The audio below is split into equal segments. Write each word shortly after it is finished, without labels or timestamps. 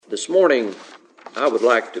This morning, I would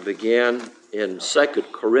like to begin in 2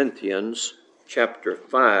 Corinthians chapter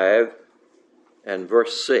 5 and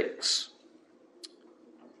verse 6.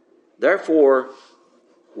 Therefore,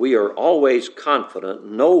 we are always confident,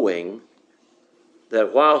 knowing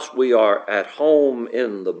that whilst we are at home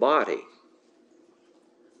in the body,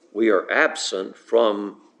 we are absent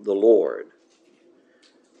from the Lord.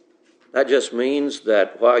 That just means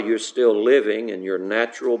that while you're still living in your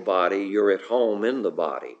natural body, you're at home in the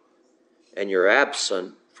body, and you're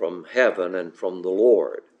absent from heaven and from the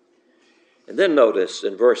Lord. And then notice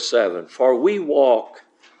in verse 7, for we walk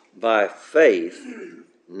by faith,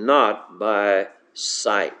 not by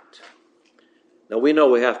sight. Now we know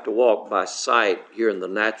we have to walk by sight here in the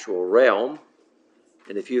natural realm,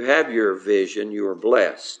 and if you have your vision, you are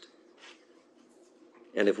blessed.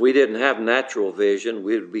 And if we didn't have natural vision,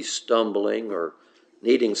 we would be stumbling or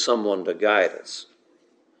needing someone to guide us.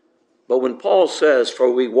 But when Paul says,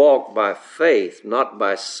 for we walk by faith, not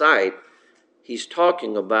by sight, he's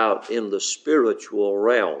talking about in the spiritual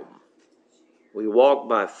realm. We walk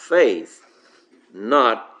by faith,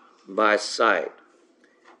 not by sight.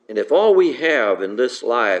 And if all we have in this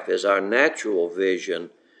life is our natural vision,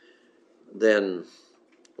 then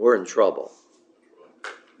we're in trouble.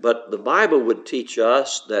 But the Bible would teach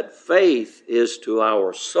us that faith is to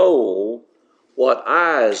our soul what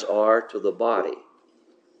eyes are to the body.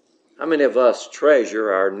 How many of us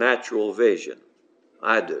treasure our natural vision?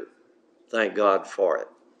 I do. Thank God for it.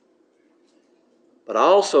 But I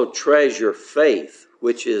also treasure faith,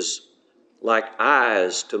 which is like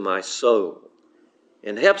eyes to my soul,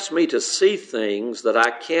 and helps me to see things that I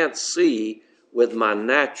can't see with my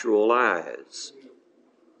natural eyes.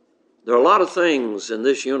 There are a lot of things in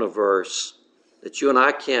this universe that you and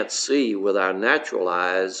I can't see with our natural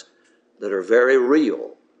eyes that are very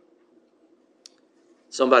real.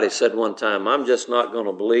 Somebody said one time, I'm just not going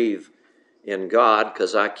to believe in God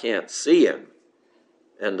because I can't see him.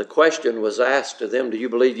 And the question was asked to them, do you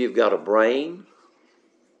believe you've got a brain?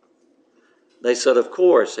 They said, of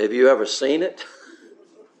course. Have you ever seen it?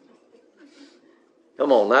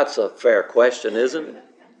 Come on, that's a fair question, isn't it?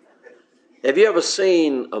 Have you ever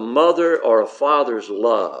seen a mother or a father's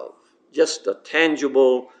love? Just a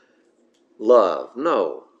tangible love?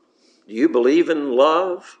 No. Do you believe in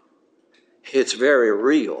love? It's very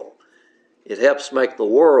real. It helps make the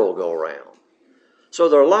world go round. So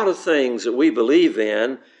there are a lot of things that we believe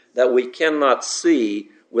in that we cannot see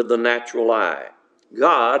with the natural eye.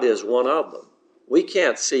 God is one of them. We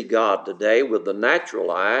can't see God today with the natural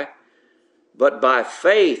eye, but by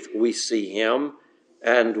faith we see him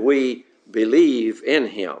and we believe in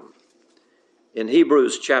him. In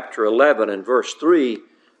Hebrews chapter 11 and verse 3,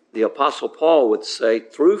 the Apostle Paul would say,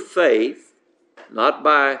 through faith, not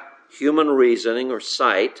by human reasoning or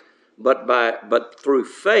sight, but through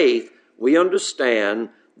faith, we understand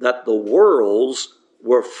that the worlds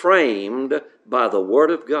were framed by the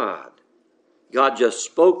Word of God. God just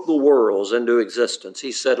spoke the worlds into existence.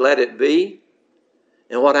 He said, let it be.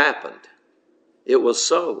 And what happened? It was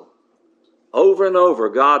so. Over and over,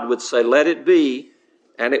 God would say, let it be,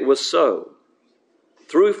 and it was so.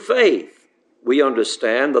 Through faith, we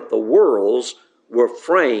understand that the worlds were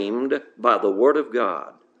framed by the Word of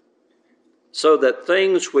God, so that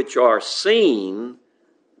things which are seen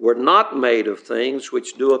were not made of things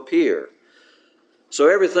which do appear. So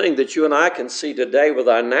everything that you and I can see today with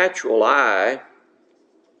our natural eye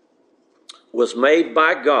was made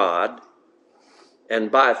by God,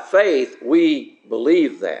 and by faith we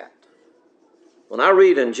believe that. When I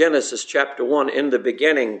read in Genesis chapter 1, in the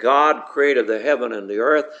beginning God created the heaven and the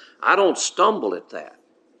earth, I don't stumble at that.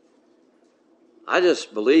 I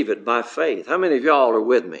just believe it by faith. How many of y'all are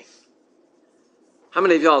with me? How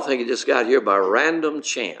many of y'all think it just got here by random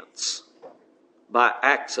chance, by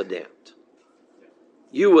accident?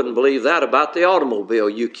 You wouldn't believe that about the automobile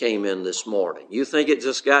you came in this morning. You think it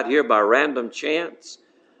just got here by random chance?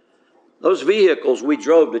 Those vehicles we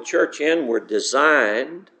drove to church in were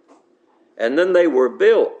designed, and then they were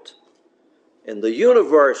built. And the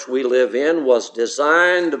universe we live in was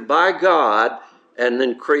designed by God and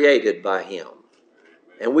then created by him.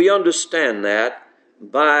 And we understand that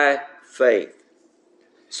by faith.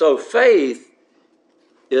 So faith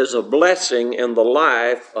is a blessing in the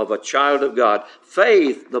life of a child of God.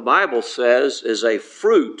 Faith, the Bible says, is a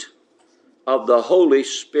fruit of the Holy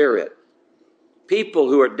Spirit. People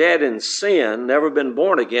who are dead in sin, never been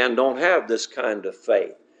born again, don't have this kind of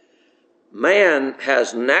faith. Man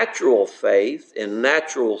has natural faith in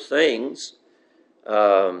natural things.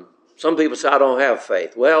 Some people say, I don't have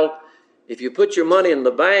faith. Well, if you put your money in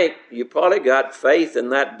the bank, you probably got faith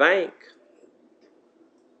in that bank.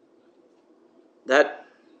 That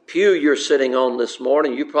pew you're sitting on this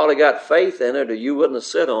morning, you probably got faith in it or you wouldn't have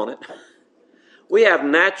sit on it. We have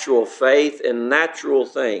natural faith in natural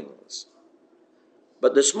things.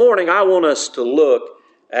 But this morning I want us to look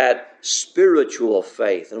at spiritual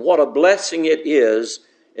faith and what a blessing it is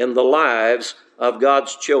in the lives of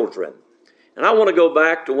God's children. And I want to go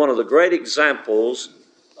back to one of the great examples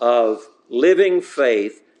of living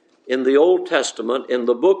faith in the Old Testament in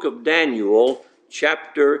the book of Daniel,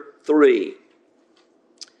 chapter 3.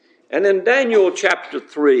 And in Daniel chapter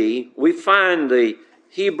 3, we find the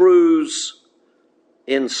Hebrews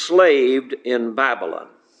enslaved in Babylon.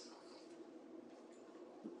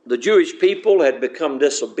 The Jewish people had become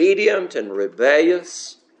disobedient and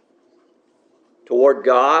rebellious toward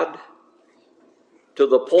God to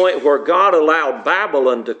the point where God allowed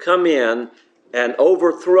Babylon to come in and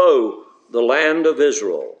overthrow the land of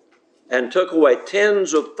Israel and took away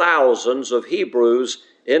tens of thousands of Hebrews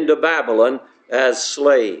into Babylon as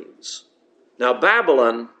slaves. Now,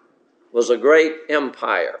 Babylon was a great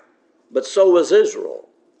empire, but so was Israel.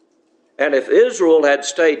 And if Israel had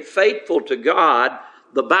stayed faithful to God,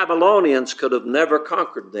 the Babylonians could have never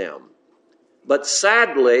conquered them. But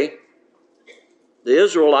sadly, the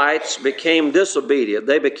Israelites became disobedient.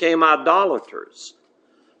 They became idolaters.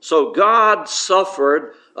 So God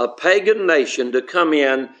suffered a pagan nation to come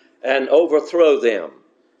in and overthrow them.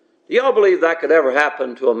 Do y'all believe that could ever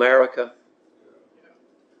happen to America?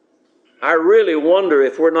 I really wonder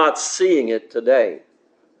if we're not seeing it today.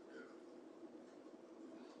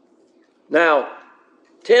 Now,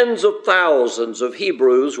 tens of thousands of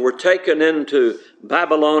Hebrews were taken into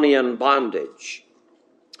Babylonian bondage.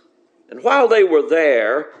 And while they were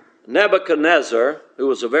there, Nebuchadnezzar, who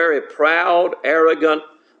was a very proud, arrogant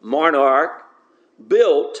monarch,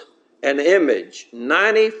 built an image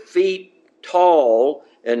 90 feet tall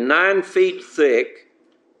and 9 feet thick,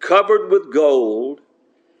 covered with gold,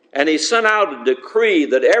 and he sent out a decree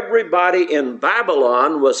that everybody in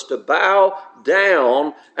Babylon was to bow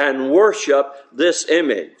down and worship this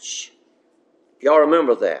image. Y'all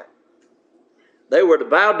remember that? They were to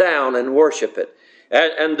bow down and worship it.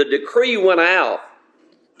 And the decree went out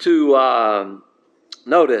to,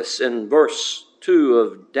 notice in verse 2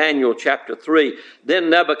 of Daniel chapter 3, then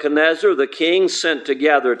Nebuchadnezzar the king sent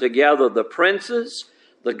together the princes,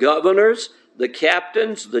 the governors, the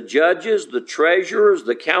captains, the judges, the treasurers,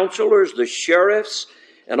 the counselors, the sheriffs,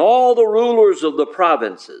 and all the rulers of the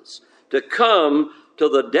provinces to come to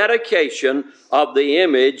the dedication of the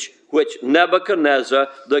image which Nebuchadnezzar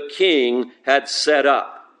the king had set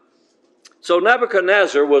up. So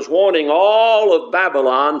Nebuchadnezzar was wanting all of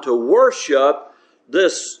Babylon to worship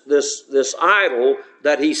this idol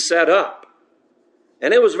that he set up.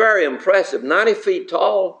 And it was very impressive, 90 feet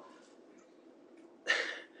tall.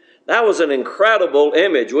 That was an incredible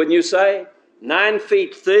image, wouldn't you say? 9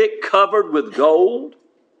 feet thick, covered with gold.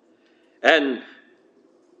 And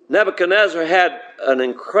Nebuchadnezzar had an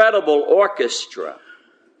incredible orchestra,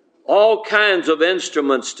 all kinds of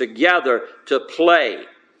instruments together to play.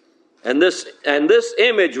 And this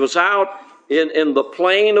image was out in the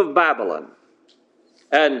plain of Babylon.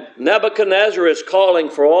 And Nebuchadnezzar is calling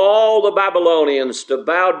for all the Babylonians to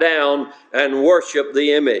bow down and worship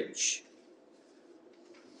the image.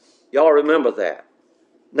 Y'all remember that?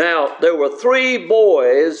 Now, there were 3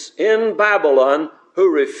 boys in Babylon who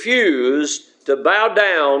refused to bow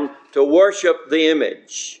down to worship the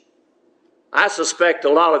image. I suspect a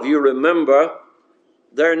lot of you remember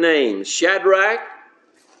their names: Shadrach,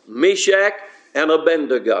 Meshach, and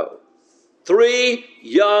Abednego. 3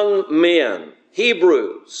 young men,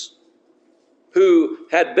 Hebrews, who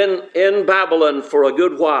had been in Babylon for a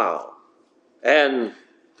good while. And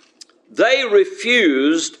they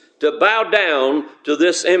refused to bow down to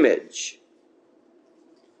this image.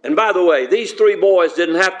 And by the way, these 3 boys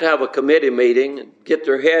didn't have to have a committee meeting and get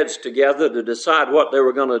their heads together to decide what they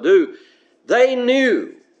were going to do. They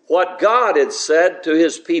knew what God had said to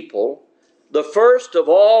his people. The first of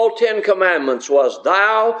all 10 commandments was,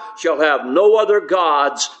 "Thou shalt have no other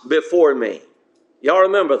gods before me." Y'all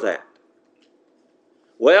remember that?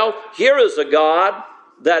 Well, here is a God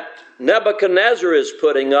that Nebuchadnezzar is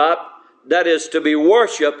putting up that is to be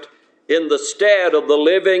worshipped in the stead of the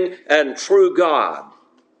living and true God.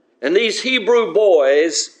 And these Hebrew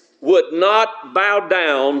boys would not bow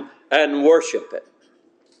down and worship it.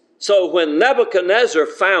 So when Nebuchadnezzar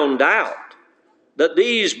found out that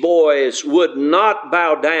these boys would not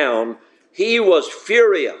bow down, he was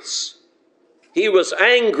furious. He was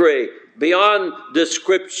angry beyond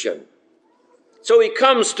description. So he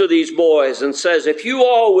comes to these boys and says, if you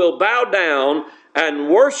all will bow down and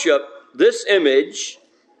worship this image,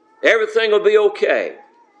 everything will be okay.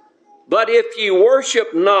 But if ye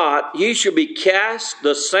worship not, ye shall be cast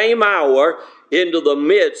the same hour into the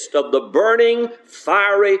midst of the burning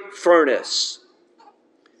fiery furnace.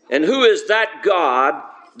 And who is that God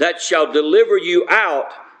that shall deliver you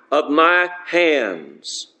out of my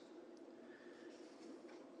hands?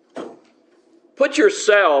 Put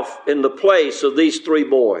yourself in the place of these three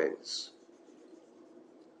boys.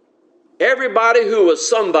 Everybody who was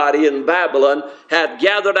somebody in Babylon had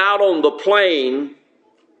gathered out on the plain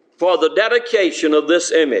for the dedication of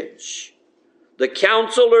this image. The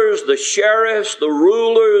counselors, the sheriffs, the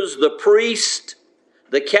rulers, the priests,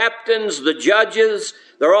 the captains, the judges,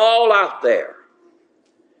 they're all out there.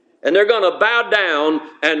 And they're going to bow down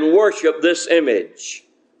and worship this image.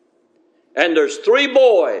 And there's three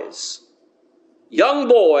boys, young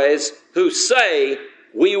boys, who say,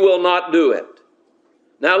 we will not do it.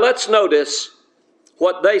 Now let's notice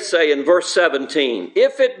what they say in verse 17.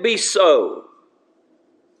 If it be so,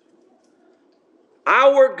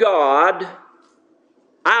 our God,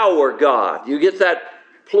 you get that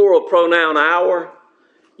plural pronoun our?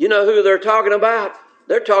 You know who they're talking about?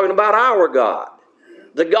 They're talking about our God,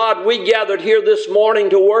 the God we gathered here this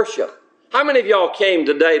morning to worship. How many of y'all came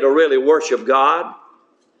today to really worship God?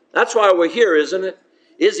 That's why we're here, isn't it?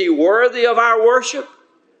 Is he worthy of our worship?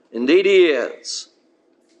 Indeed he is.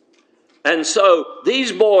 And so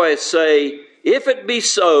these boys say, if it be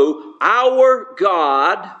so, our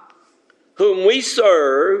God, whom we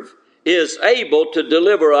serve, is able to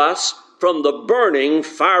deliver us from the burning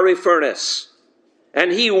fiery furnace.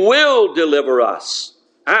 And he will deliver us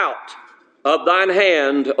out of thine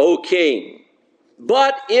hand, O king.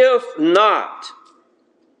 But if not,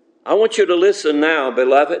 I want you to listen now,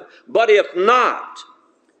 beloved. But if not,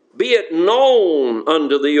 be it known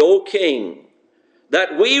unto thee, O king,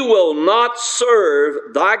 that we will not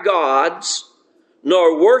serve thy gods,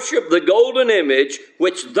 nor worship the golden image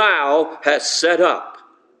which thou hast set up.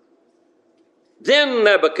 Then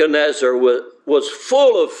Nebuchadnezzar was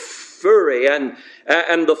full of fury, and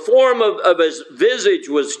the form of his visage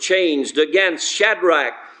was changed against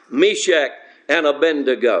Shadrach, Meshach, and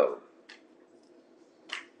Abednego.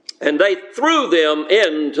 And they threw them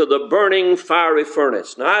into the burning fiery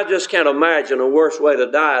furnace. Now, I just can't imagine a worse way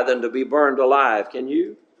to die than to be burned alive. Can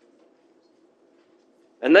you?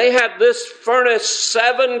 And they had this furnace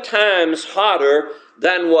 7 times hotter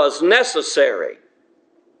than was necessary.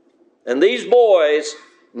 And these boys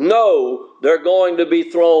know they're going to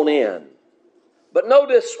be thrown in. But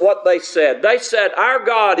notice what they said. They said, our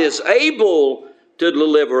God is able to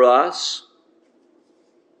deliver us.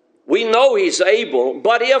 We know he's able,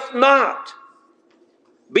 but if not,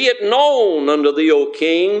 be it known unto thee, O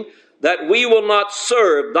king, that we will not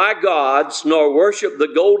serve thy gods, nor worship the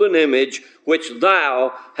golden image which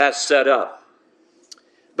thou hast set up.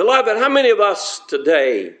 Beloved, how many of us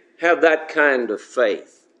today have that kind of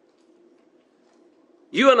faith?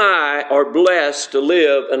 You and I are blessed to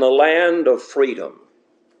live in a land of freedom.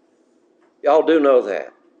 Y'all do know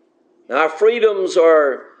that. Now, our freedoms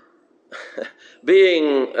are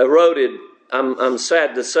being eroded, I'm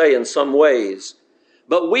sad to say, in some ways.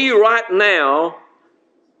 But we right now,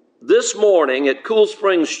 this morning at Cool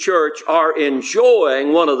Springs Church, are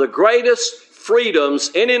enjoying one of the greatest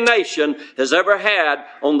freedoms any nation has ever had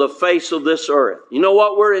on the face of this earth. You know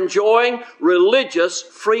what we're enjoying? Religious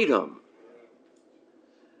freedom.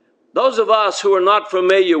 Those of us who are not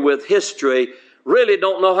familiar with history really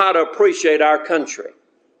don't know how to appreciate our country.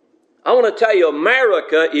 I want to tell you,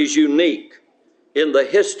 America is unique in the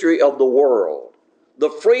history of the world. The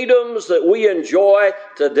freedoms that we enjoy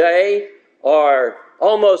today are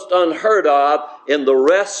almost unheard of in the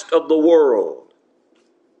rest of the world.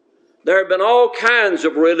 There have been all kinds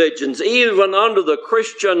of religions, even under the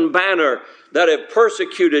Christian banner, that have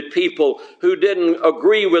persecuted people who didn't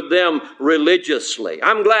agree with them religiously.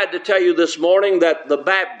 I'm glad to tell you this morning that the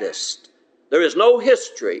Baptists, there is no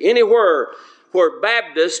history anywhere where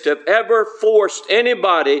Baptists have ever forced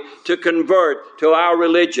anybody to convert to our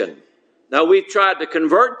religion. Now, we've tried to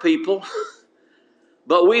convert people,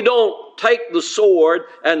 but we don't take the sword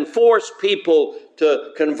and force people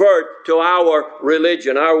to convert to our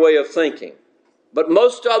religion, our way of thinking. But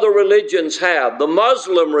most other religions have. The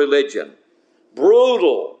Muslim religion,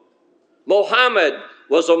 brutal. Muhammad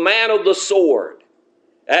was a man of the sword,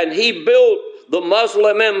 and he built the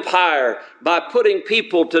Muslim empire by putting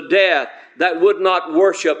people to death that would not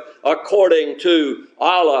worship according to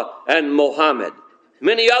Allah and Muhammad.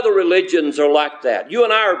 Many other religions are like that. You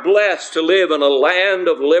and I are blessed to live in a land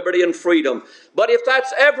of liberty and freedom. But if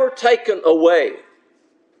that's ever taken away,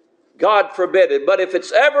 God forbid it, but if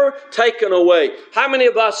it's ever taken away, how many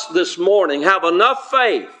of us this morning have enough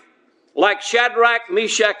faith like Shadrach,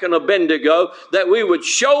 Meshach, and Abednego, that we would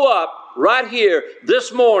show up right here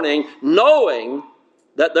this morning knowing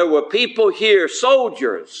that there were people here,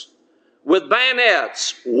 soldiers, with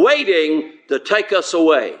bayonets, waiting to take us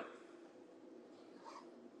away.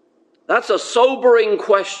 That's a sobering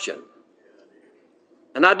question.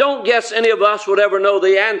 And I don't guess any of us would ever know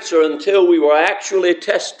the answer until we were actually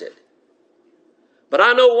tested. But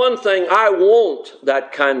I know one thing, I want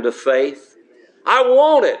that kind of faith. I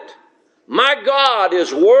want it. My God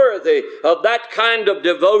is worthy of that kind of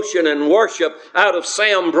devotion and worship out of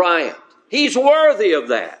Sam Bryant. He's worthy of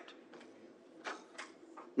that.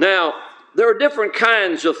 Now, there are different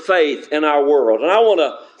kinds of faith in our world, and I want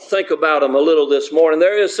to think about them a little this morning.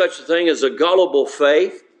 There is such a thing as a gullible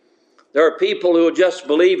faith. There are people who just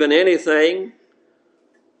believe in anything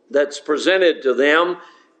that's presented to them.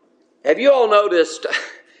 Have you all noticed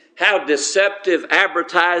how deceptive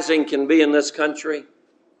advertising can be in this country?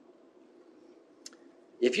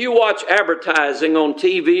 If you watch advertising on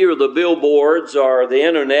TV or the billboards or the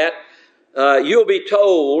internet, you'll be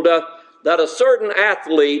told that a certain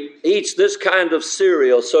athlete eats this kind of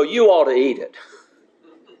cereal, so you ought to eat it.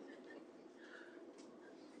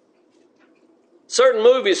 Certain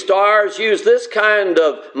movie stars use this kind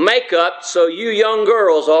of makeup, so you young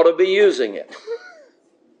girls ought to be using it.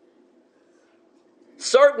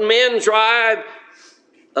 Certain men drive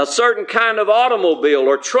a certain kind of automobile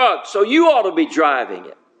or truck, so you ought to be driving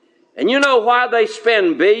it. And you know why they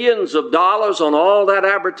spend billions of dollars on all that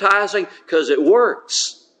advertising? Because it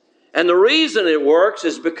works. And the reason it works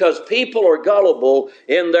is because people are gullible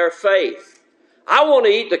in their faith. I want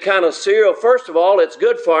to eat the kind of cereal, first of all, it's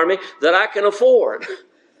good for me, that I can afford.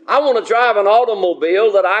 I want to drive an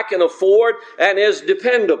automobile that I can afford and is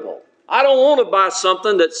dependable. I don't want to buy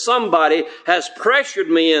something that somebody has pressured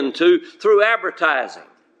me into through advertising.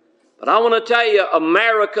 But I want to tell you,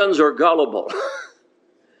 Americans are gullible.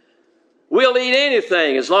 We'll eat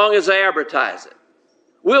anything as long as they advertise it.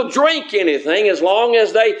 We'll drink anything as long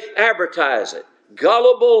as they advertise it.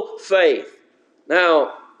 Gullible faith.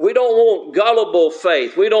 Now, we don't want gullible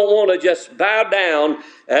faith. We don't want to just bow down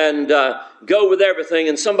and go with everything.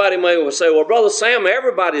 And somebody may say, well, Brother Sam,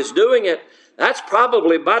 everybody's doing it. That's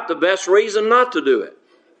probably about the best reason not to do it.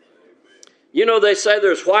 You know, they say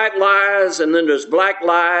there's white lies, and then there's black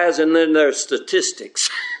lies, and then there's statistics.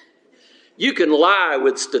 You can lie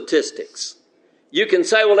with statistics. You can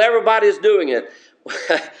say, well, everybody's doing it.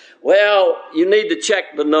 Well, you need to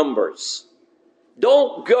check the numbers.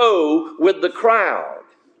 Don't go with the crowd.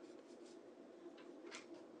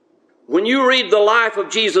 When you read the life of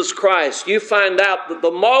Jesus Christ, you find out that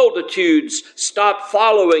the multitudes stopped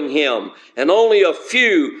following him, and only a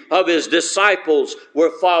few of his disciples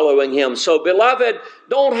were following him. So, beloved,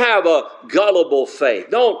 don't have a gullible faith.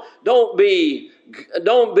 Don't be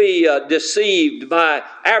deceived by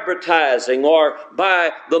advertising or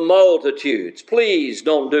by the multitudes. Please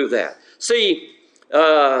don't do that. See,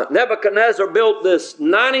 Nebuchadnezzar built this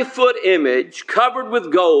 90-foot image covered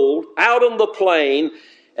with gold out on the plain,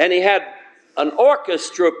 and he had an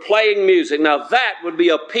orchestra playing music. Now that would be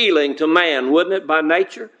appealing to man, wouldn't it, by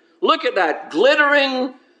nature? Look at that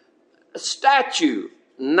glittering statue,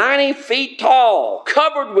 90 feet tall,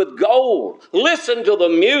 covered with gold. Listen to the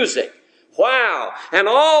music. Wow. And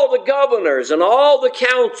all the governors and all the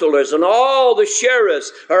counselors and all the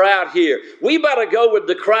sheriffs are out here. We better go with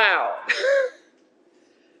the crowd.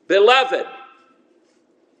 Beloved,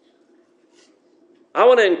 I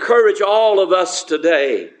want to encourage all of us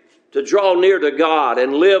today to draw near to God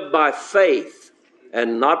and live by faith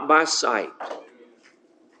and not by sight.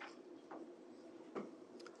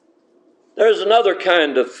 There's another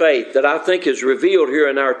kind of faith that I think is revealed here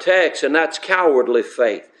in our text, and that's cowardly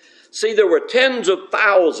faith. See, there were tens of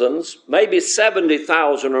thousands, maybe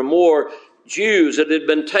 70,000 or more Jews that had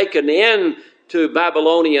been taken into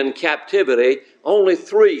Babylonian captivity. Only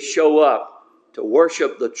 3 show up to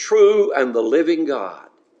worship the true and the living God.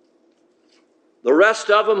 The rest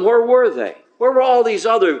of them, where were they? Where were all these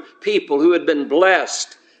other people who had been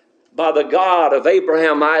blessed by the God of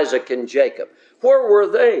Abraham, Isaac, and Jacob? Where were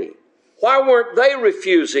they? Why weren't they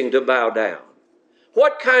refusing to bow down?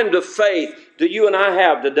 What kind of faith do you and I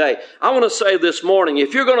have today? I want to say this morning,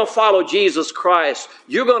 if you're going to follow Jesus Christ,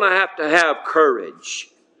 you're going to have courage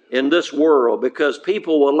in this world, because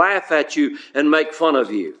people will laugh at you and make fun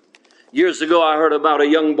of you. Years ago, I heard about a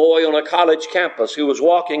young boy on a college campus who was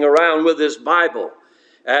walking around with his Bible,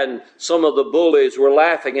 and some of the bullies were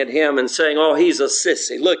laughing at him and saying, oh, he's a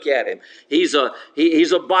sissy. Look at him. He's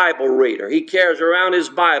a Bible reader. He carries around his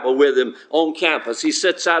Bible with him on campus. He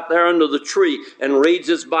sits out there under the tree and reads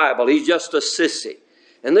his Bible. He's just a sissy.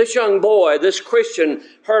 And this young boy, this Christian,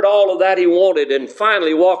 heard all of that he wanted and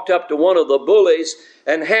finally walked up to one of the bullies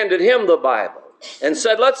and handed him the Bible and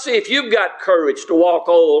said, let's see if you've got courage to walk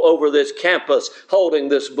all over this campus holding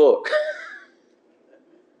this book.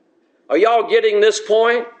 Are y'all getting this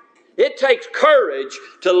point? It takes courage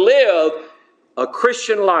to live a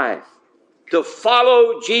Christian life, to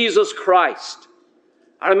follow Jesus Christ.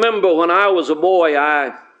 I remember when I was a boy,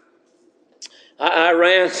 I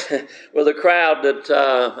ran with a crowd that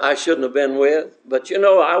I shouldn't have been with. But you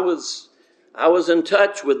know, I was in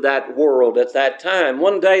touch with that world at that time.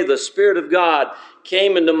 One day the Spirit of God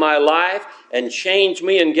came into my life and changed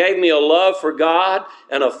me and gave me a love for God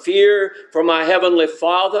and a fear for my Heavenly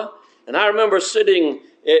Father. And I remember sitting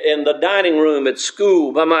in the dining room at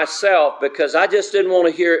school by myself because I just didn't want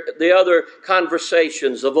to hear the other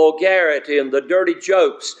conversations, the vulgarity and the dirty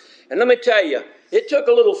jokes. And let me tell you, it took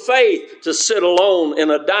a little faith to sit alone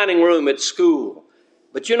in a dining room at school.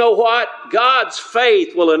 But you know what? God's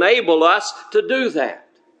faith will enable us to do that.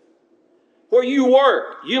 Where you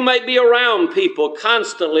work, you may be around people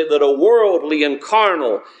constantly that are worldly and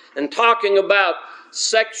carnal and talking about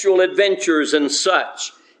sexual adventures and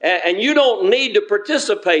such. And you don't need to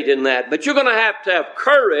participate in that, but you're going to have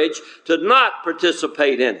courage to not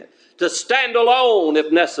participate in it, to stand alone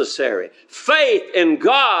if necessary. Faith in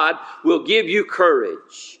God will give you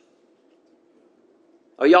courage.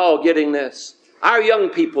 Are y'all getting this? Our young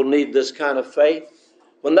people need this kind of faith.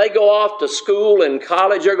 When they go off to school and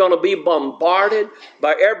college, they're going to be bombarded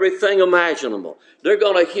by everything imaginable. They're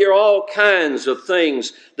going to hear all kinds of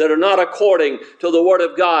things that are not according to the Word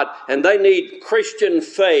of God. And they need Christian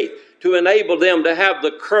faith to enable them to have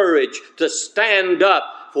the courage to stand up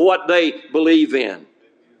for what they believe in.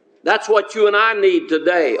 That's what you and I need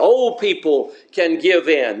today. Old people can give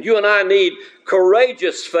in. You and I need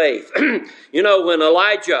courageous faith. You know, when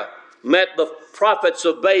Elijah met the prophets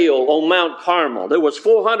of Baal on Mount Carmel, there was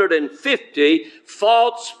 450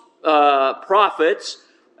 false prophets,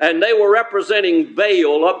 and they were representing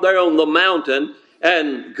Baal up there on the mountain,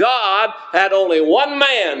 and God had only one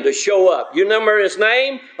man to show up. You remember his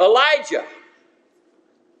name? Elijah.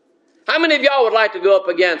 How many of y'all would like to go up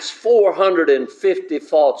against 450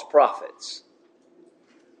 false prophets?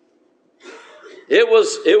 It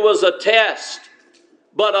was a test.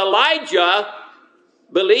 But Elijah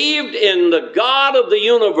believed in the God of the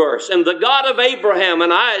universe and the God of Abraham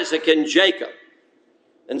and Isaac and Jacob.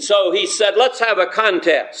 And so he said, let's have a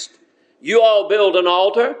contest. You all build an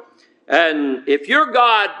altar, and if your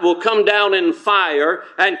God will come down in fire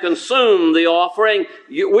and consume the offering,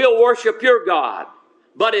 we'll worship your God.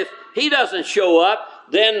 But if he doesn't show up,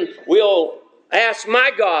 then we'll ask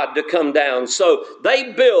my God to come down. So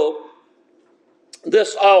they built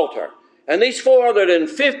this altar. And these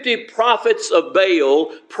 450 prophets of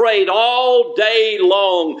Baal prayed all day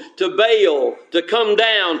long to Baal to come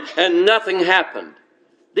down, and nothing happened.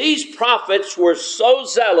 These prophets were so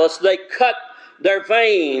zealous, they cut their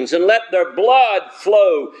veins and let their blood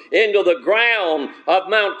flow into the ground of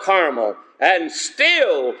Mount Carmel. And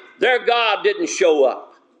still, their God didn't show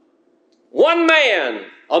up. One man,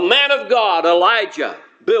 a man of God, Elijah,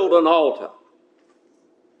 built an altar.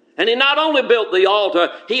 And he not only built the altar,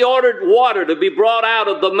 he ordered water to be brought out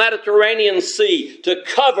of the Mediterranean Sea to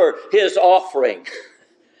cover his offering.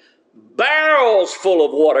 Barrels full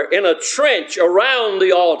of water in a trench around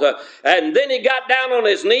the altar. And then he got down on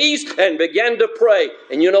his knees and began to pray.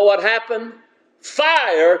 And you know what happened?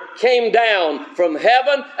 Fire came down from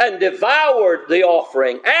heaven and devoured the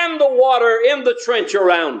offering and the water in the trench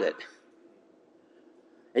around it.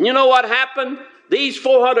 And you know what happened? These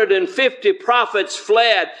 450 prophets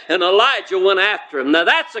fled, and Elijah went after them. Now,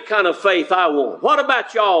 that's the kind of faith I want. What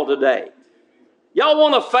about y'all today? Y'all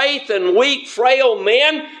want a faith in weak, frail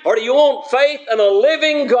men, or do you want faith in a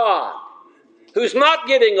living God who's not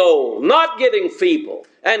getting old, not getting feeble,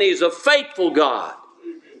 and he's a faithful God?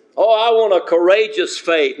 Oh, I want a courageous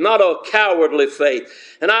faith, not a cowardly faith.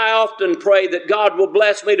 And I often pray that God will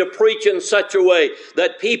bless me to preach in such a way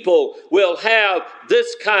that people will have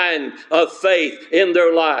this kind of faith in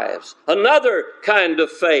their lives. Another kind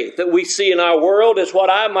of faith that we see in our world is what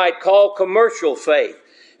I might call commercial faith.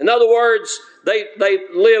 In other words, they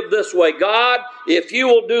live this way. God, if you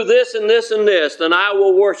will do this and this and this, then I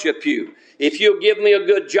will worship you. If you'll give me a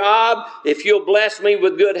good job, if you'll bless me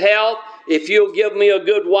with good health, if you'll give me a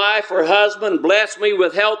good wife or husband, bless me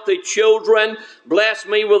with healthy children, bless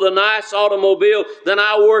me with a nice automobile, then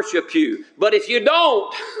I'll worship you. But if you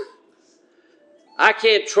don't, I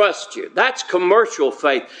can't trust you. That's commercial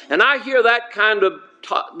faith. And I hear that kind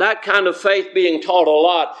of faith being taught a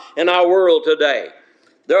lot in our world today.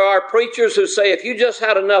 There are preachers who say if you just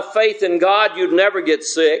had enough faith in God, you'd never get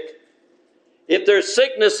sick. If there's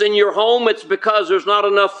sickness in your home, it's because there's not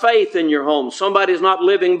enough faith in your home. Somebody's not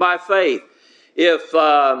living by faith. If,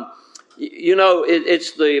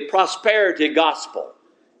 it's the prosperity gospel.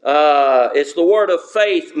 It's the word of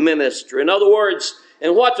faith ministry. In other words,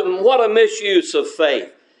 and what a misuse of faith.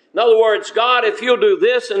 In other words, God, if you'll do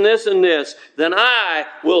this and this and this, then I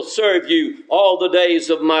will serve you all the days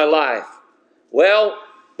of my life. Well,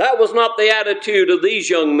 that was not the attitude of these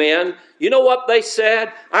young men. You know what they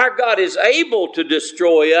said? Our God is able to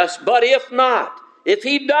destroy us, but if not, if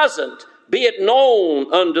he doesn't, be it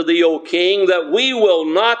known unto thee, O king, that we will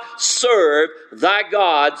not serve thy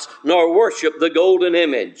gods, nor worship the golden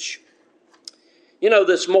image. You know,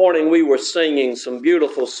 this morning we were singing some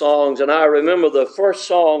beautiful songs, and I remember the first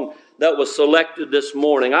song that was selected this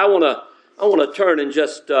morning. I want to turn and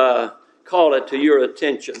just call it to your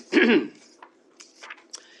attention.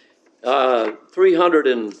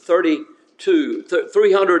 331,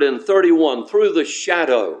 Through the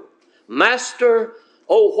Shadow. Master,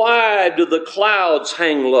 oh, why do the clouds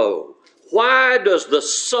hang low? Why does the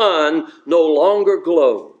sun no longer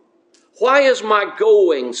glow? Why is my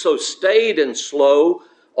going so staid and slow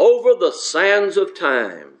over the sands of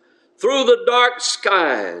time? Through the dark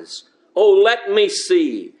skies, oh, let me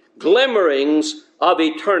see glimmerings of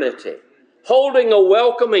eternity, holding a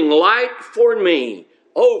welcoming light for me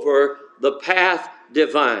over the path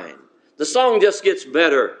divine. The song just gets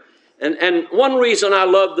better. And one reason I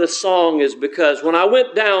love this song is because when I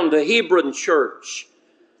went down to Hebron Church,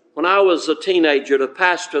 when I was a teenager to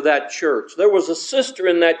pastor that church, there was a sister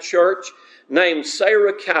in that church named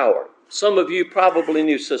Sarah Coward. Some of you probably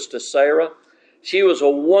knew Sister Sarah. She was a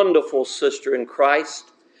wonderful sister in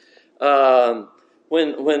Christ. When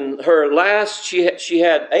her last, she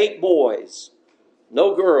had 8 boys,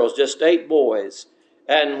 no girls, just 8 boys.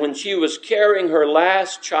 And when she was carrying her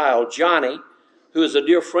last child, Johnny, who is a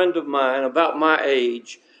dear friend of mine, about my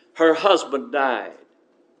age, her husband died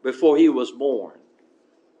before he was born.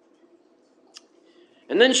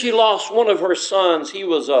 And then she lost one of her sons. He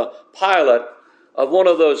was a pilot of one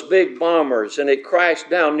of those big bombers, and it crashed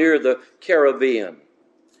down near the Caribbean.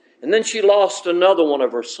 And then she lost another one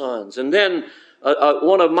of her sons. And then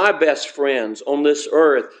one of my best friends on this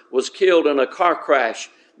earth was killed in a car crash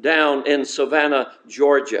down in Savannah,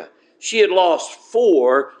 Georgia. She had lost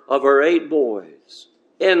 4 of her 8 boys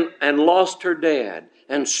and lost her dad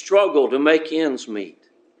and struggled to make ends meet.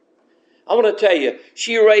 I want to tell you,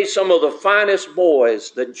 she raised some of the finest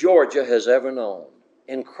boys that Georgia has ever known.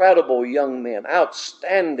 Incredible young men,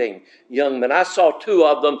 outstanding young men. I saw 2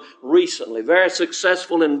 of them recently, very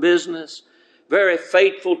successful in business, very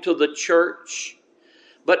faithful to the church.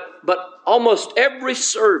 But almost every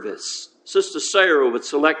service, Sister Sarah would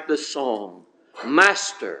select this song,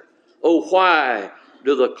 Master, oh, why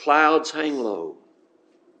do the clouds hang low?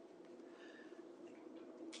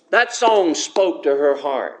 That song spoke to her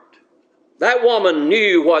heart. That woman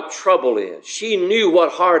knew what trouble is. She knew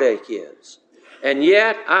what heartache is. And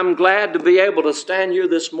yet, I'm glad to be able to stand here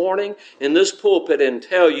this morning in this pulpit and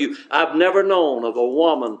tell you I've never known of a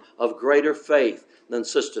woman of greater faith than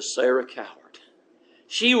Sister Sarah Coward.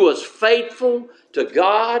 She was faithful to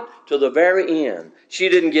God to the very end. She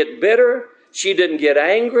didn't get bitter. She didn't get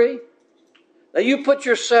angry. Now, you put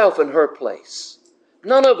yourself in her place.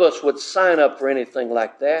 None of us would sign up for anything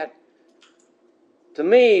like that. To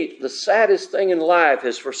me, the saddest thing in life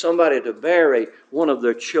is for somebody to bury one of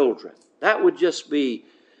their children. That would be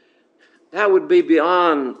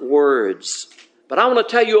beyond words. But I want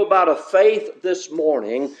to tell you about a faith this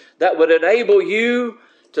morning that would enable you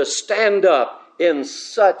to stand up in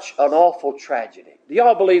such an awful tragedy. Do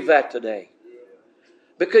y'all believe that today?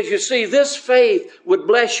 Because you see, this faith would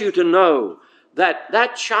bless you to know that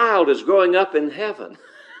that child is growing up in heaven.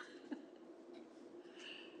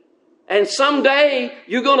 And someday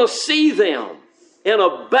you're going to see them in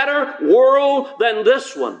a better world than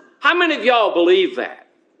this one. How many of y'all believe that?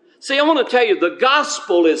 See, I want to tell you, the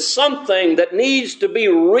gospel is something that needs to be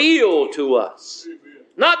real to us.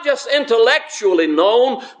 Not just intellectually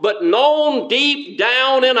known, but known deep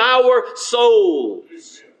down in our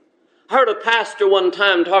souls. I heard a pastor one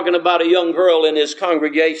time talking about a young girl in his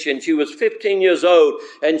congregation. She was 15 years old,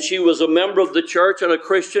 and she was a member of the church and a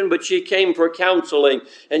Christian, but she came for counseling,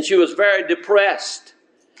 and she was very depressed.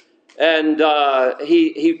 And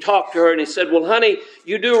he talked to her, and he said, well, honey,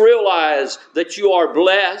 you do realize that you are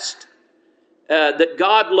blessed, that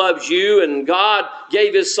God loves you, and God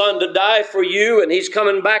gave his son to die for you, and he's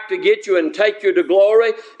coming back to get you and take you to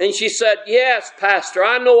glory. And she said, yes, Pastor,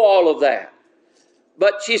 I know all of that.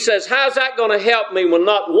 But she says, how's that going to help me when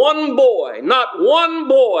not one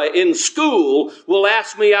boy in school will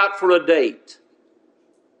ask me out for a date?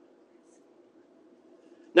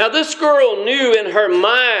 Now, this girl knew in her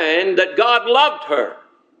mind that God loved her.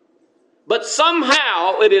 But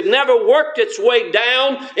somehow it had never worked its way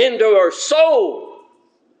down into her soul,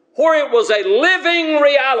 where it was a living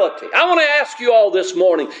reality. I want to ask you all this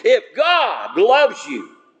morning, if God loves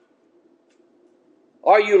you,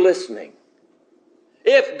 are you listening?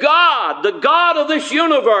 If God, the God of this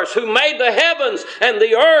universe who made the heavens and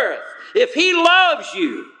the earth, if He loves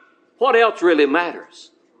you, what else really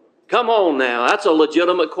matters? Come on now, that's a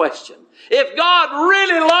legitimate question. If God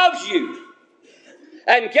really loves you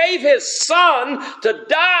and gave His Son to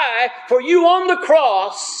die for you on the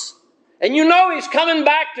cross, and you know He's coming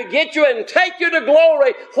back to get you and take you to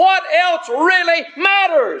glory, what else really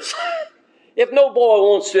matters? If no boy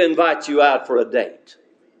wants to invite you out for a date,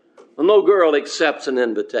 or no girl accepts an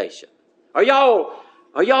invitation, are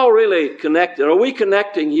y'all really connected? Are we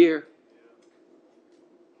connecting here?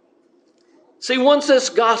 See, once this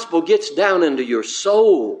gospel gets down into your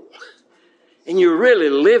soul and you're really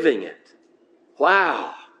living it,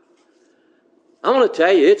 wow. I want to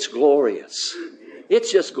tell you, it's glorious.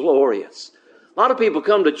 It's just glorious. A lot of people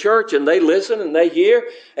come to church and they listen and they hear,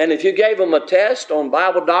 and if you gave them a test on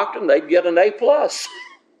Bible doctrine, they'd get an A+.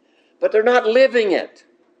 But they're not living it.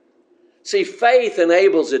 See, faith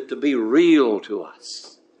enables it to be real to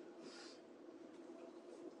us.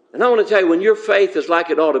 And I want to tell you, when your faith is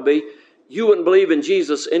like it ought to be, you wouldn't believe in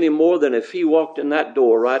Jesus any more than if He walked in that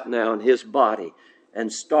door right now in His body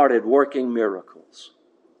and started working miracles.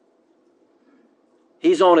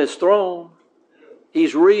 He's on His throne.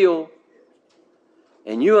 He's real.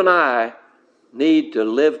 And you and I need to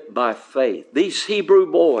live by faith. These Hebrew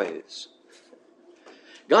boys,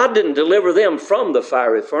 God didn't deliver them from the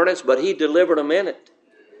fiery furnace, but He delivered them in it.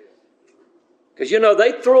 Because,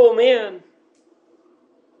 they threw them in.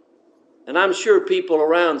 And I'm sure people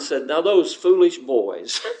around said, now those foolish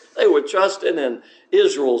boys, they were trusting in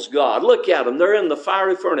Israel's God. Look at them. They're in the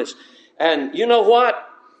fiery furnace. And you know what?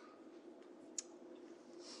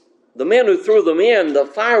 The men who threw them in, the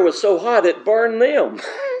fire was so hot it burned them.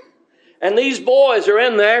 And these boys are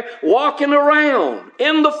in there walking around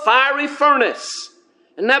in the fiery furnace.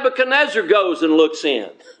 And Nebuchadnezzar goes and looks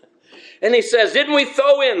in. And he says, didn't we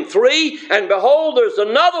throw in 3? And behold, there's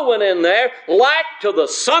another one in there, like to the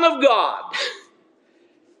Son of God.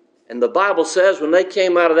 And the Bible says when they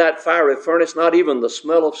came out of that fiery furnace, not even the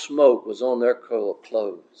smell of smoke was on their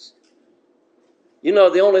clothes.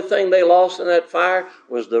 The only thing they lost in that fire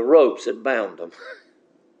was the ropes that bound them.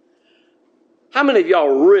 How many of y'all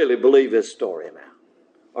really believe this story now?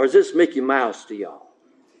 Or is this Mickey Mouse to y'all?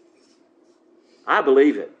 I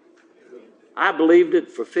believe it. I believed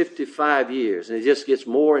it for 55 years, and it just gets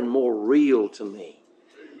more and more real to me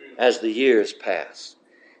as the years pass.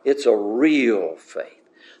 It's a real faith.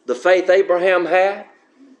 The faith Abraham had,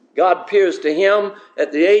 God appears to him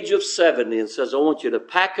at the age of 70 and says, I want you to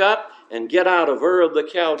pack up and get out of Ur of the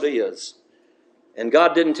Chaldeans. And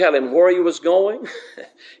God didn't tell him where he was going.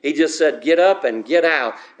 He just said, get up and get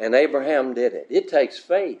out. And Abraham did it. It takes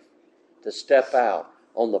faith to step out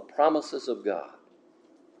on the promises of God.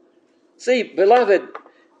 See, beloved,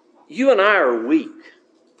 you and I are weak.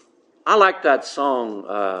 I like that song,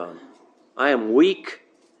 I am weak,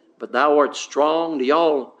 but thou art strong. Do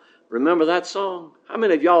y'all remember that song? How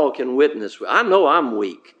many of y'all can witness? I know I'm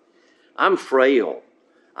weak. I'm frail.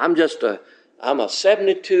 I'm a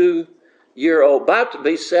 72-year-old, about to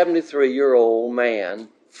be 73-year-old man,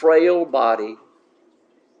 frail body,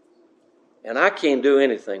 and I can't do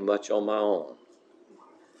anything much on my own.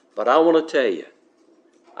 But I want to tell you,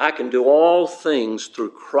 I can do all things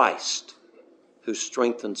through Christ who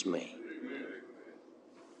strengthens me.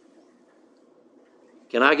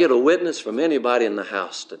 Can I get a witness from anybody in the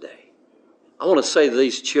house today? I want to say to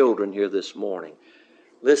these children here this morning,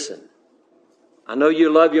 listen, I know you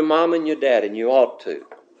love your mom and your dad, and you ought to.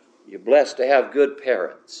 You're blessed to have good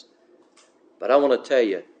parents. But I want to tell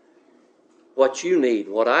you, what you need,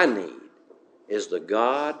 what I need, is the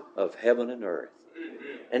God of heaven and earth.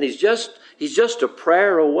 And He's just a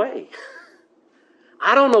prayer away.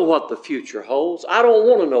 I don't know what the future holds. I don't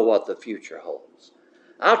want to know what the future holds.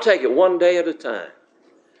 I'll take it one day at a time.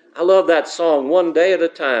 I love that song, one day at a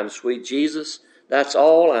time, sweet Jesus. That's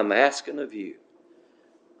all I'm asking of you.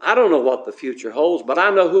 I don't know what the future holds, but I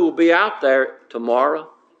know who will be out there tomorrow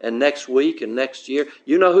and next week and next year.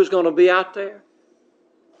 You know who's going to be out there?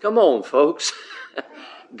 Come on, folks.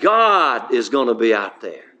 God is going to be out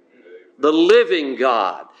there. The living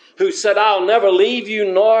God who said, I'll never leave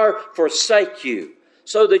you nor forsake you.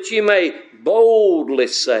 so that ye may boldly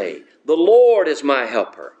say, the Lord is my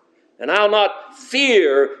helper, and I'll not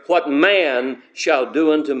fear what man shall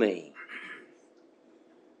do unto me.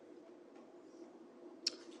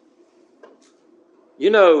 You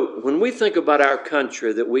know, when we think about our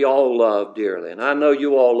country that we all love dearly, and I know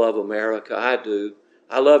you all love America, I do.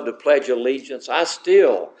 I love to pledge allegiance. I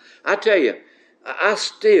still,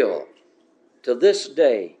 to this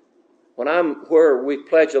day, when I'm where we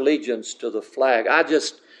pledge allegiance to the flag, I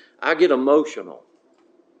get emotional.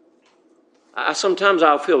 Sometimes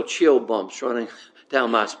I'll feel chill bumps running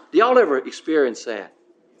down my... Do y'all ever experience that?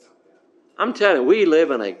 I'm telling you, we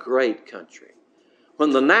live in a great country.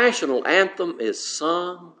 When the national anthem is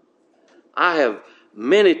sung, I have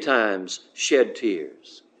many times shed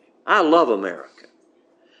tears. I love America.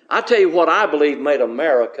 I tell you what I believe made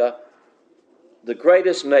America the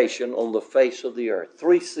greatest nation on the face of the earth.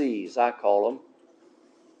 3 C's, I call them.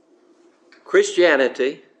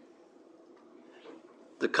 Christianity,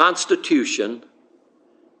 the Constitution,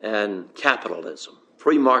 and capitalism.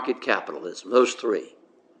 Free market capitalism, those 3.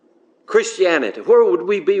 Christianity, where would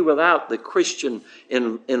we be without the Christian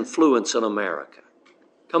influence in America?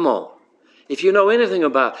 Come on. If you know anything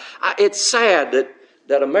about... It's sad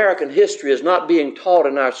that American history is not being taught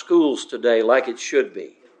in our schools today like it should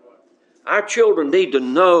be. Our children need to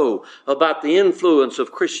know about the influence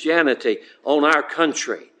of Christianity on our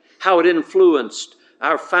country, how it influenced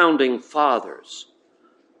our founding fathers.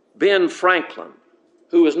 Ben Franklin,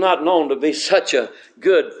 who was not known to be such a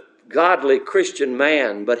good, godly Christian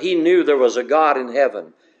man, but he knew there was a God in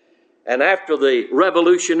heaven. And after the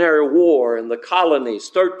Revolutionary War and the colonies,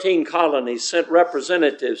 13 colonies sent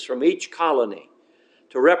representatives from each colony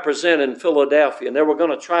to represent in Philadelphia. And they were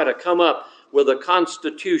going to try to come up with a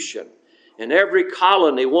constitution. And every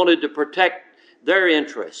colony wanted to protect their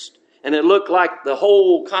interest. And it looked like the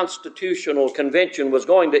whole constitutional convention was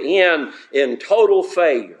going to end in total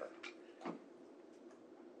failure.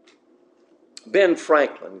 Ben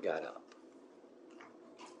Franklin got up,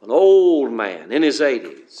 an old man in his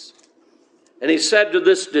 80s, and he said to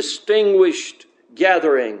this distinguished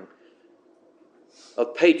gathering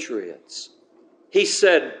of patriots, he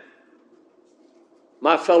said,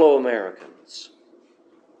 my fellow Americans,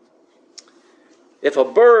 if a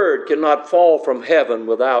bird cannot fall from heaven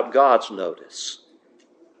without God's notice,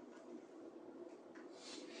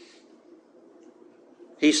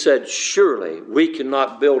 he said, surely we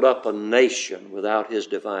cannot build up a nation without his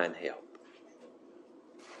divine help.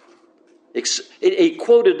 He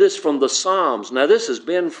quoted this from the Psalms. Now this is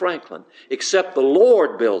Ben Franklin. Except the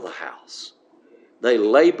Lord build the house, they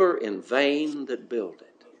labor in vain that build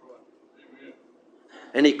it.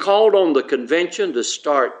 And he called on the convention to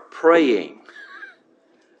start praying.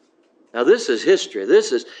 Now this is history.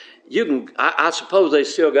 I suppose they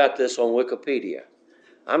still got this on Wikipedia.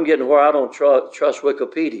 I'm getting where I don't trust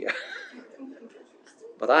Wikipedia.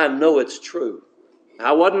 But I know it's true.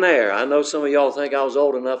 I wasn't there. I know some of y'all think I was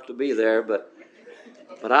old enough to be there, but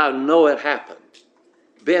I know it happened.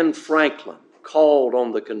 Ben Franklin called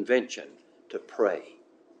on the convention to pray.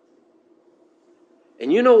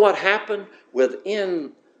 And you know what happened?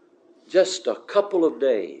 Within just a couple of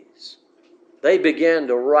days, they began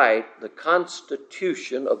to write the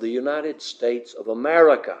Constitution of the United States of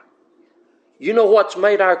America. You know what's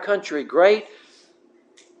made our country great?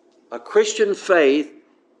 A Christian faith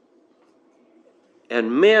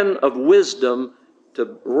and men of wisdom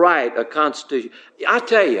to write a Constitution. I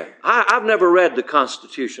tell you, I've never read the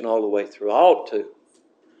Constitution all the way through. I ought to.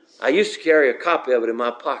 I used to carry a copy of it in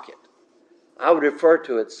my pocket. I would refer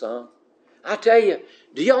to it some. I tell you,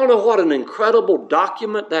 do y'all know what an incredible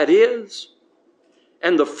document that is?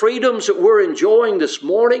 And the freedoms that we're enjoying this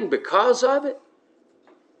morning because of it?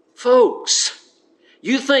 Folks,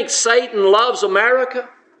 you think Satan loves America?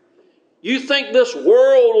 You think this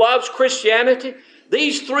world loves Christianity?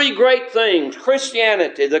 These 3 great things,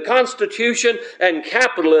 Christianity, the Constitution, and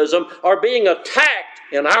capitalism, are being attacked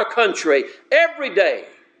in our country every day.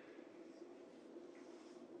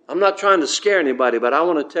 I'm not trying to scare anybody, but I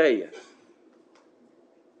want to tell you,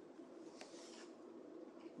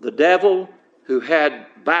 the devil who had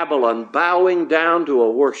Babylon bowing down to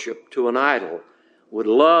a worship, to an idol, would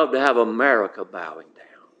love to have America bowing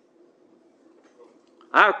down.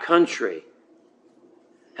 Our country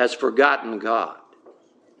has forgotten God.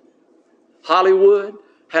 Hollywood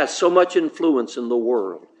has so much influence in the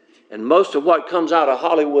world, and most of what comes out of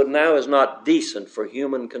Hollywood now is not decent for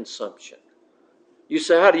human consumption. You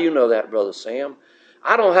say, how do you know that, Brother Sam?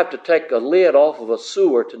 I don't have to take a lid off of a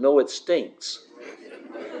sewer to know it stinks.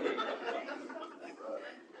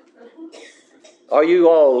 Are you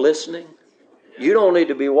all listening? You don't need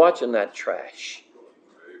to be watching that trash.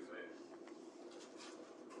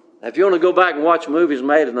 If you want to go back and watch movies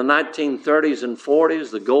made in the 1930s and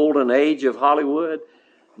 40s, the golden age of Hollywood,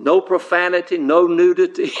 no profanity, no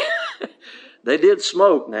nudity. They did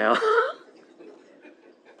smoke now.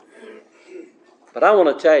 But I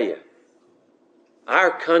want to tell you,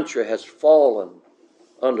 our country has fallen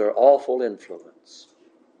under awful influence.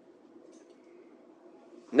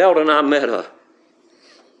 Nelda and I met a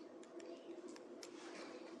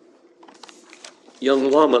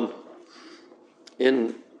young woman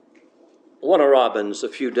in Warner Robins a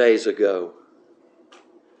few days ago.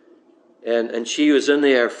 And she was in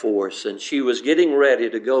the Air Force, and she was getting ready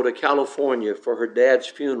to go to California for her dad's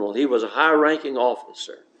funeral. He was a high-ranking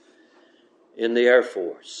officer in the Air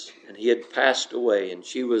Force, and he had passed away, and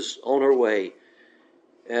she was on her way.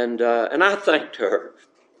 And I thanked her.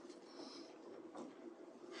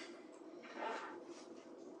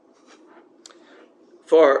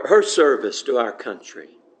 For her service to our country.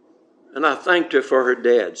 And I thanked her for her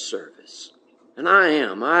dad's service. And I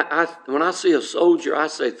am. When I see a soldier, I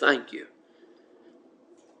say thank you.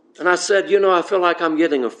 And I said, I feel like I'm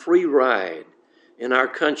getting a free ride in our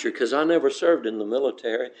country because I never served in the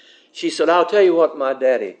military. She said, I'll tell you what my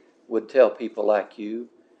daddy would tell people like you.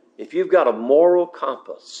 If you've got a moral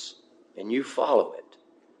compass and you follow it,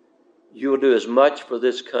 you'll do as much for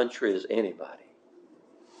this country as anybody.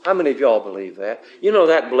 How many of y'all believe that?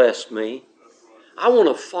 That blessed me. I want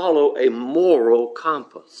to follow a moral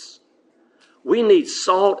compass. We need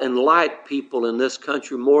salt and light people in this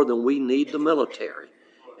country more than we need the military.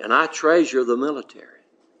 And I treasure the military.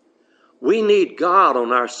 We need God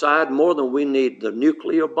on our side more than we need the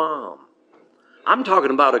nuclear bomb. I'm talking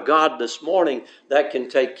about a God this morning that can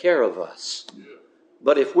take care of us.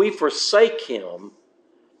 But if we forsake Him,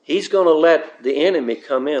 He's going to let the enemy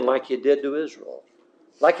come in like He did to Israel.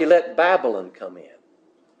 Like He let Babylon come in.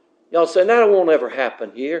 Y'all say, that won't ever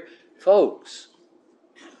happen here. Folks,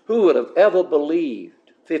 who would have ever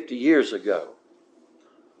believed 50 years ago,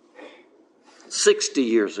 60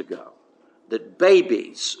 years ago, that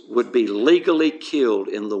babies would be legally killed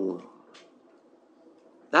in the womb?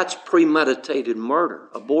 That's premeditated murder.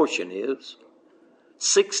 Abortion is.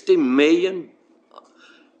 60 million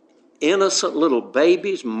innocent little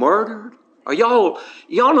babies murdered. Y'all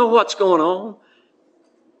know what's going on?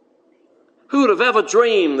 Who would have ever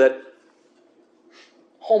dreamed that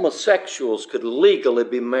homosexuals could legally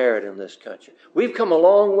be married in this country? We've come a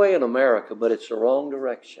long way in America, but it's the wrong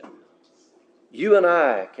direction. You and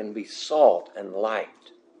I can be salt and light.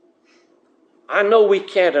 I know we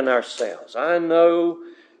can't in ourselves. I know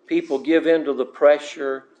people give in to the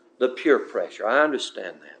pressure, the peer pressure. I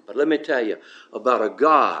understand that. But let me tell you about a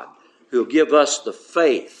God who will give us the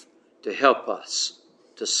faith to help us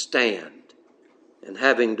to stand. And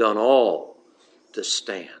having done all, to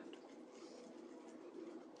stand.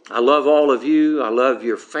 I love all of you. I love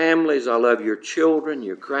your families. I love your children,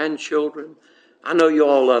 your grandchildren. I know you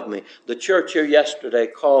all love me. The church here yesterday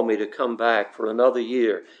called me to come back for another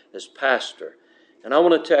year as pastor. And I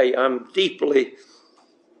want to tell you, I'm deeply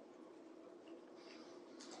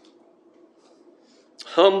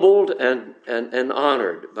humbled and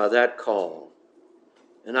honored by that call.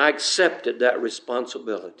 And I accepted that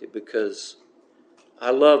responsibility because I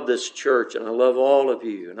love this church and I love all of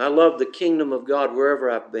you. And I love the kingdom of God wherever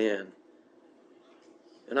I've been.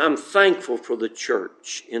 And I'm thankful for the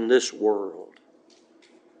church in this world.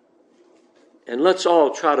 And let's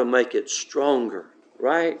all try to make it stronger,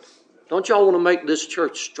 right? Don't y'all want to make this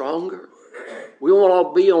church stronger? We want to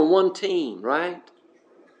all be on one team, right?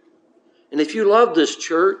 And if you love this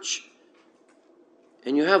church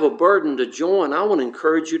and you have a burden to join, I want to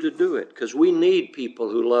encourage you to do it because we need people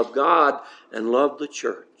who love God and love the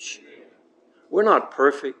church. We're not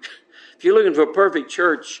perfect. If you're looking for a perfect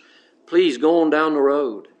church, please go on down the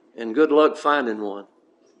road and good luck finding one.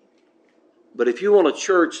 But if you want a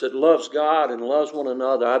church that loves God and loves one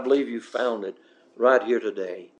another, I believe you found it right here today.